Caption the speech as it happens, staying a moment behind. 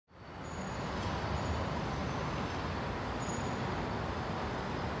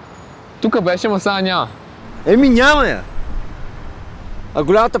Тук беше, ама сега няма. Еми няма я! А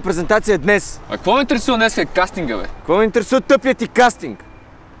голямата презентация е днес. А какво ме интересува днес е кастинга, бе? Какво ме интересува тъпият ти кастинг?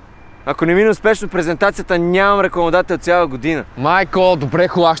 Ако не мине успешно презентацията, нямам рекламодател цяла година. Майко, добре,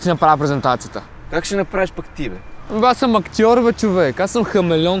 хубаво, ще направя презентацията. Как ще направиш пък ти, бе? Аз съм актьор, бе, човек. Аз съм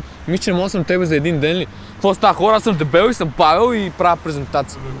хамелеон. Мисля, че мога съм тебе за един ден ли? Какво става, хора? Аз съм дебел и съм Павел и правя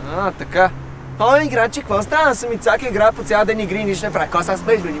презентация. Така. О, играчи, какво стана? Съм Icaka, играя по цял ден игри и нищо не прави. Ко са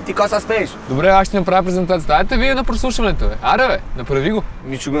смееш, бе? Ти ко са смееш? Добре, аз ще направя презентацията. Айде вие на прослушването, бе. Аре, бе, направи го.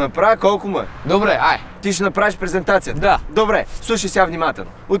 Ми ще го направя, колко му е? Добре, ай. Ти ще направиш презентацията? Да. Добре, слушай сега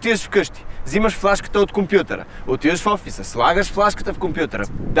внимателно. Отиваш вкъщи, взимаш флашката от компютъра, отиваш в офиса, слагаш флашката в компютъра,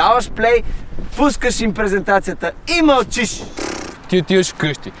 даваш плей, пускаш им презентацията и мълчиш. Ти отиваш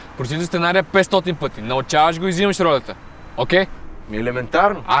вкъщи, прочиташ сценария 500 пъти, научаваш го и взимаш ролята. Окей?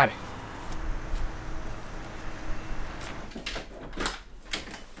 Елементарно. Аре.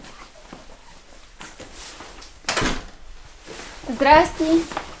 Здрасти!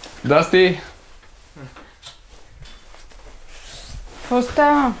 Здрасти! Какво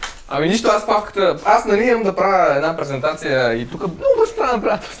става? Ами нищо, аз папката. Аз нали имам да правя една презентация и тук много бързо трябва да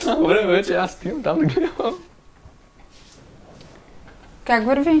направя. Стана време вече, аз стигам там да гледам. Как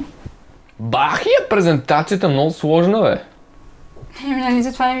върви? Бах я презентацията, много сложна, бе. Еми нали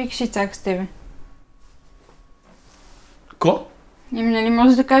затова не викаш Icaka с тебе? Ко? Еми нали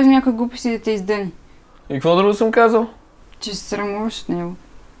може да кажеш някои глупости да те издъни? И какво друго съм казал? Че се срамуваш от него.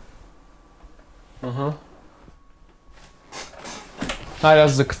 Айде,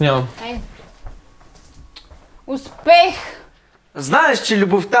 аз закъснявам. Айде. Успех! Знаеш, че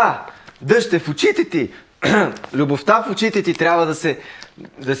любовта, дъжд е в очите ти. Любовта в очите ти трябва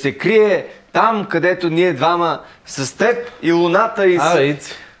да се крие там, където ние двама с теб и луната и... Абе,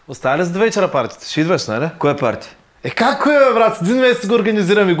 Ици, остава ли за 2 вечера партията? Ще идваш, нали? Кое парти? Как бе, брат? Един месец го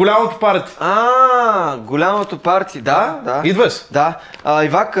организираме, голямото парти. Голямото парти, да. Идваш? Да.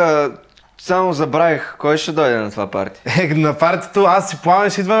 Ивака, само забравих, кой ще дойде на това парти? На партито аз и Пламен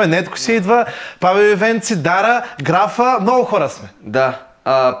ще идваме, Нетко ще идва, Павел Венци, Дара, Графа, много хора сме. Да.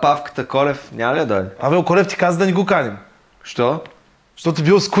 Павката Колев няма ли да дойде? Павел Колев ти каза да ни го каним. Що? Защото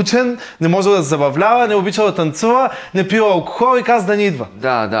бил скучен, не може да се забавлява, не обичал да танцува, не пил алкохол и каза да не идва.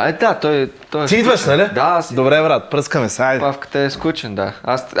 Да, той е Ти идваш, нали? Да, аз... Добре, брат, пръскаме се, айде. Павката е скучен, да.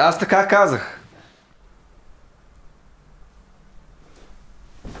 Аз така казах.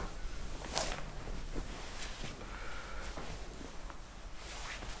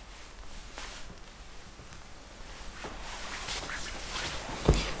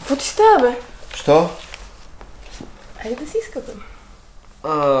 Какво ти става, бе? Що? Айде да си изкъпам.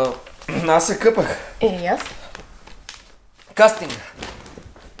 Аз се къпах. И аз? Кастинг.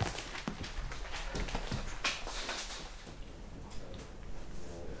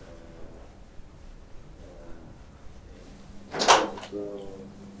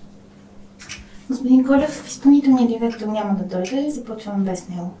 Господин Колев, изпълнителният директор няма да дойде, започвам без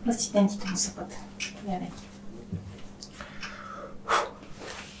него. Асистентите му са път. Вярвайте.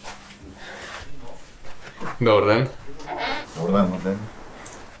 Добър ден. Добър ден, Младен.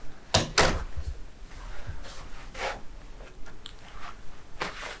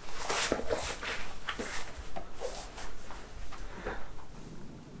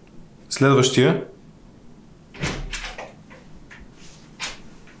 Следващия.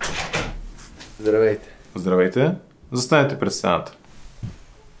 Здравейте. Здравейте. Застанете пред сцената.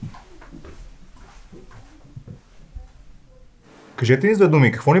 Кажете ни с две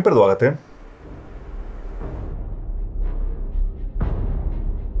думи, какво ни предлагате?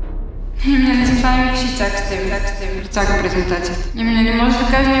 Еми нали затова не викаш Icaka с тебе, Icaka презентацията. Еми нали може да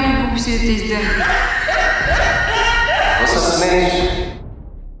кажеш някои глупости да те издъни?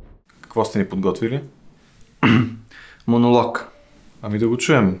 Какво сте ни подготвили? Монолог. Ами да го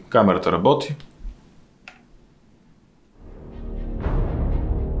чуем. Камерата работи.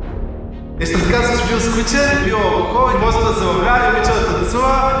 Нещо така си бил скучен, бил алкохол и може да забавлява, не обичал да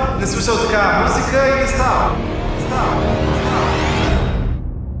танцува, не слушал такава музика и не става.